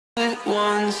it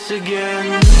once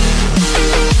again.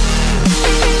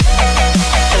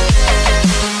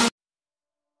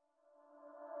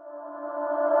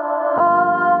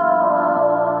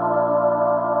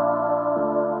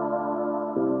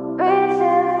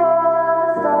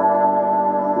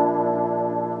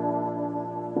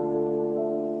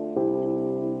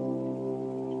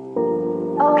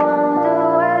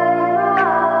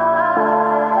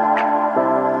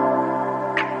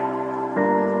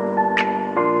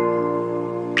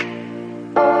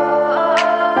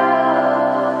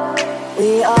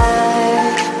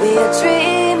 We are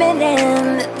dreaming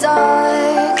in the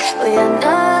dark. We are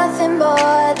nothing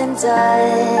more than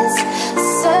dust.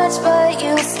 Search but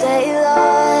you stay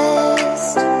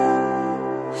lost.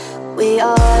 We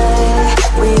are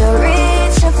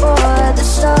reaching for the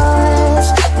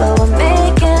stars, but we're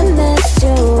making this too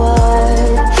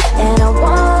hard. And I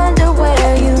wonder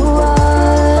where you are.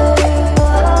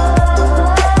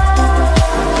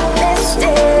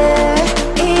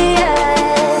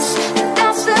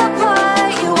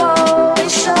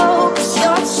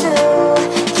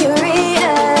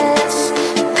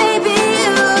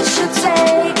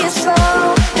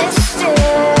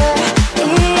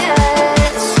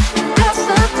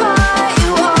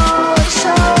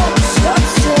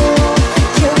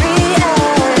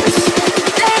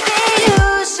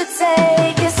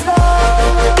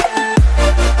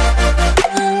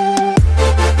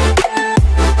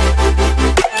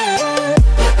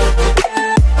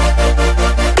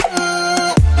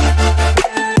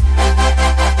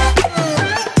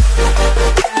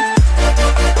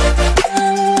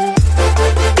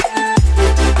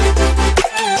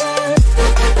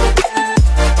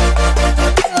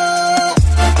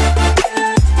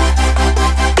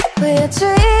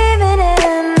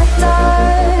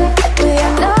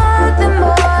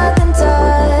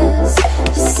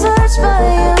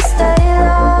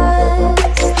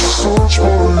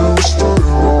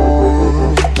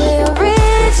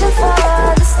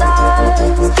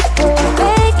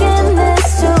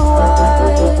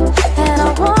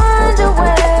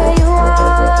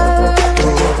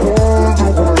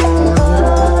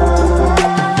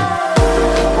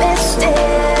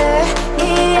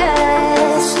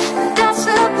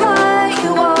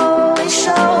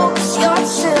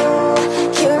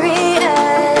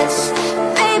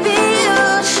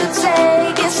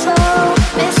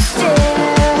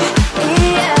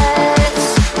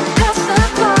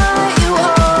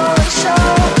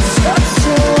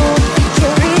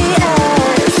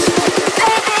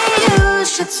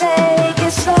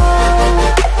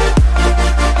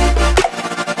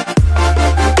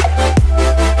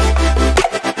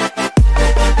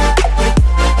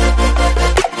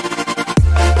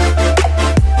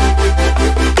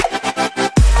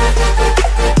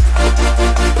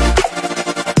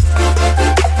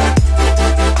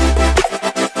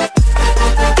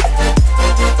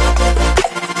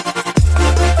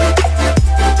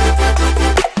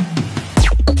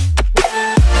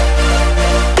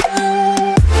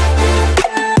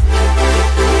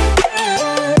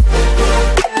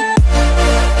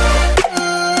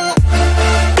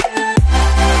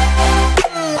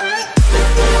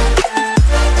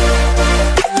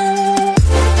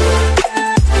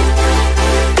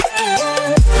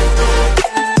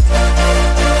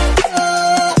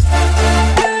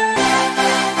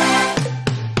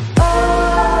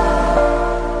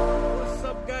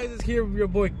 Here with your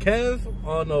boy Kev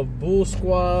on a BOOL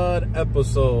SQUAD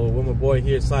episode with my boy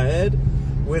here Syed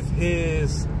with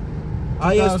his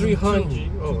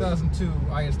IS300 2002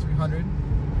 IS300,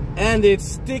 and it's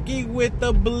sticky with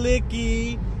the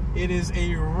blicky. It is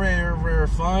a rare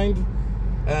find,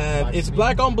 and it's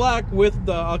black on black with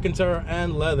the Alcantara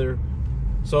and leather.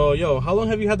 So yo, how long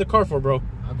have you had the car for, bro?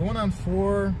 Going on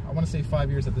for, I want to say 5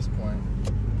 years at this point.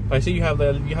 I see you have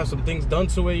some things done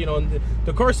to it, you know. And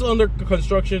the car's still under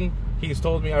construction. He's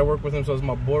told me, I work with him, so it's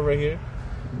my boy right here.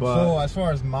 But so as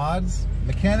far as mods,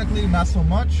 mechanically not so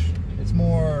much. It's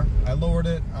more, I lowered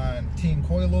it on teen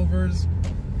coilovers,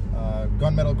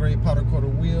 gunmetal gray powder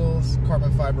coated wheels,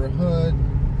 carbon fiber hood,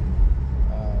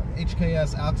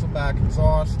 HKS axle back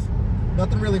exhaust.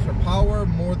 Nothing really for power,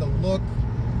 more the look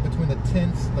between the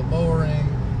tints, the lowering,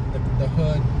 the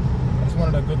hood. I just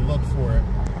wanted a good look for it.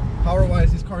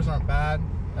 Power-wise, these cars aren't bad.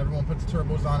 Everyone puts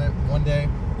turbos on it. One day,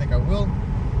 I think I will.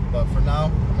 But for now,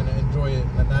 I'm going to enjoy it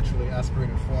in a naturally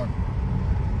aspirated form.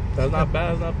 That's not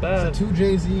bad, it's not bad. It's a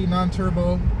 2JZ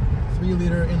non-turbo,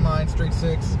 3-liter inline straight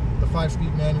six, the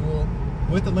 5-speed manual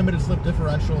with a limited slip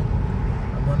differential.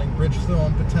 I'm running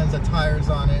Bridgestone Potenza tires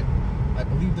on it. I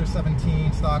believe they're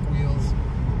 17 stock wheels.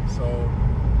 So,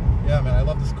 yeah, man, I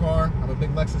love this car. I'm a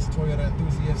big Lexus Toyota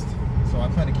enthusiast. So I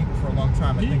plan to keep it for a long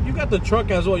time. I think You got the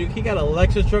truck as well. He got a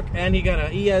Lexus truck and he got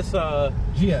an GS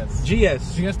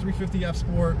 350 F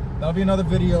Sport. That'll be another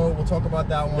video. We'll talk about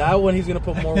that one. That one he's gonna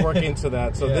put more work into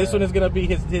that. So this one is gonna be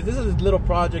his. This is his little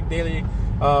project daily.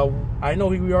 I know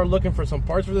we are looking for some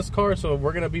parts for this car, so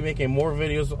we're gonna be making more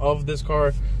videos of this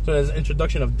car. So there's an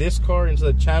introduction of this car into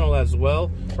the channel as well.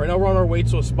 Right now we're on our way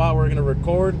to a spot where we're gonna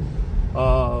record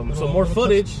some more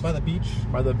footage by the beach.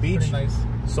 Pretty nice.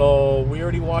 So we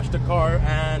already washed the car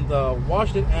and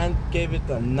washed it and gave it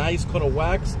a nice coat of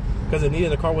wax because it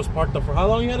needed. The car was parked up for how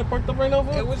long? You had it parked up right now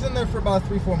for? It was in there for about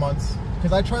 3-4 months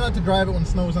because I try not to drive it when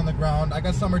snow's on the ground. I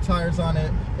got summer tires on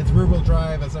it. It's rear-wheel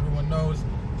drive, as everyone knows.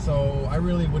 So I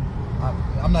really would.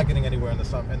 I'm not getting anywhere in the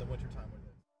summer, in the winter time with it.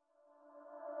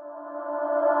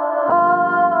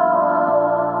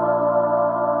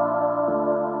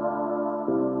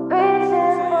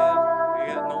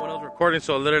 Recording,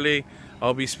 so literally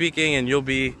I'll be speaking and you'll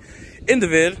be in the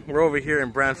vid. We're over here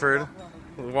in Brantford.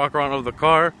 We'll walk around of the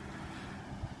car.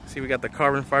 See, we got the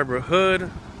carbon fiber hood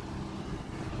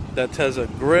that has a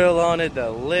grill on it,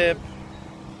 that lip.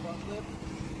 Front lip.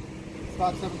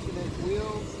 Stock 17-inch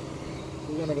wheels.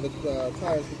 We went over the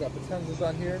tires. We got Potenzas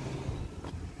on here.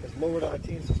 It's lowered on a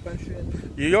teen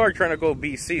suspension. You are trying to go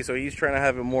BC, so he's trying to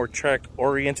have it more track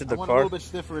oriented. The I want car a little bit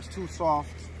stiffer. It's too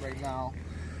soft right now.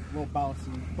 A little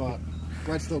bouncy, but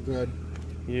ride's still good.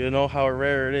 You know how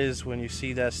rare it is when you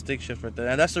see that stick shift right there,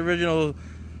 and that's the original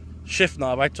shift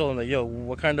knob. I told him that, yo,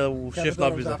 what kind of shift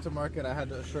knob is that? Aftermarket. I had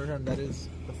to assure him that is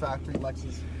the factory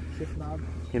Lexus shift knob.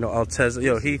 You know, Altezza.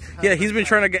 Yo, he's been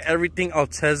trying to get everything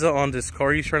Altezza on this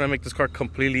car. He's trying to make this car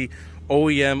completely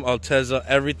OEM Altezza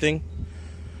everything.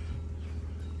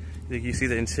 You see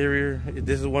the interior.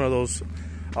 This is one of those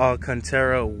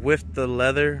Alcantara with the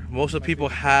leather. Most of the people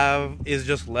have is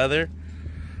just leather.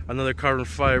 Another carbon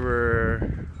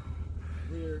fiber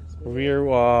rear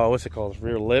what's it called?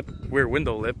 Rear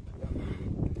window lip.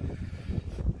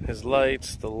 His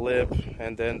lights, the lip,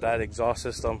 and then that exhaust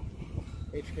system.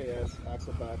 HKS,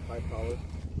 axle back, high power.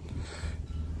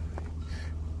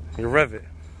 You rev it.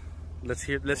 Let's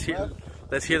hear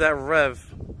that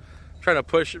rev. Trying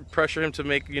to pressure him to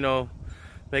make a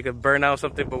burnout or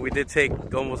something, but we did take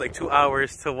almost like 2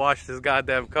 hours to wash this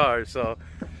goddamn car, so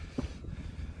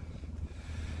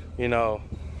you know.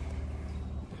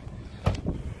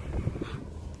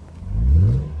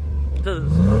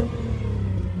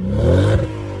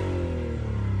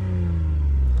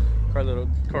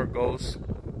 Car goes.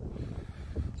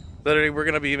 Literally, we're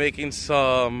gonna be making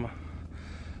some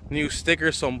new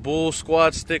stickers, some BOOL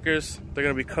SQUAD stickers. They're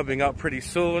gonna be coming out pretty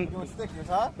soon. Doing stickers,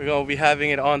 huh? We're gonna be having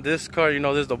it on this car. You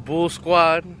know, there's the BOOL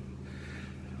SQUAD.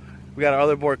 We got our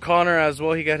other boy Connor as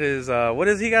well. He got his what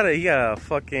is he got? He got a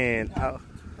fucking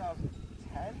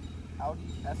 2010 Audi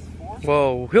S4.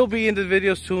 Well, he'll be in the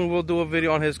video soon. We'll do a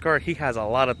video on his car. He has a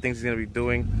lot of things he's gonna be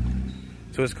doing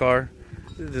to his car.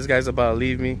 This guy's about to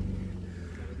leave me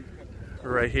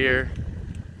right here.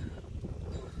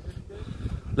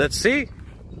 Let's see.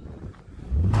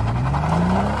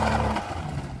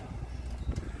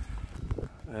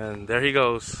 And there he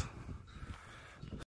goes.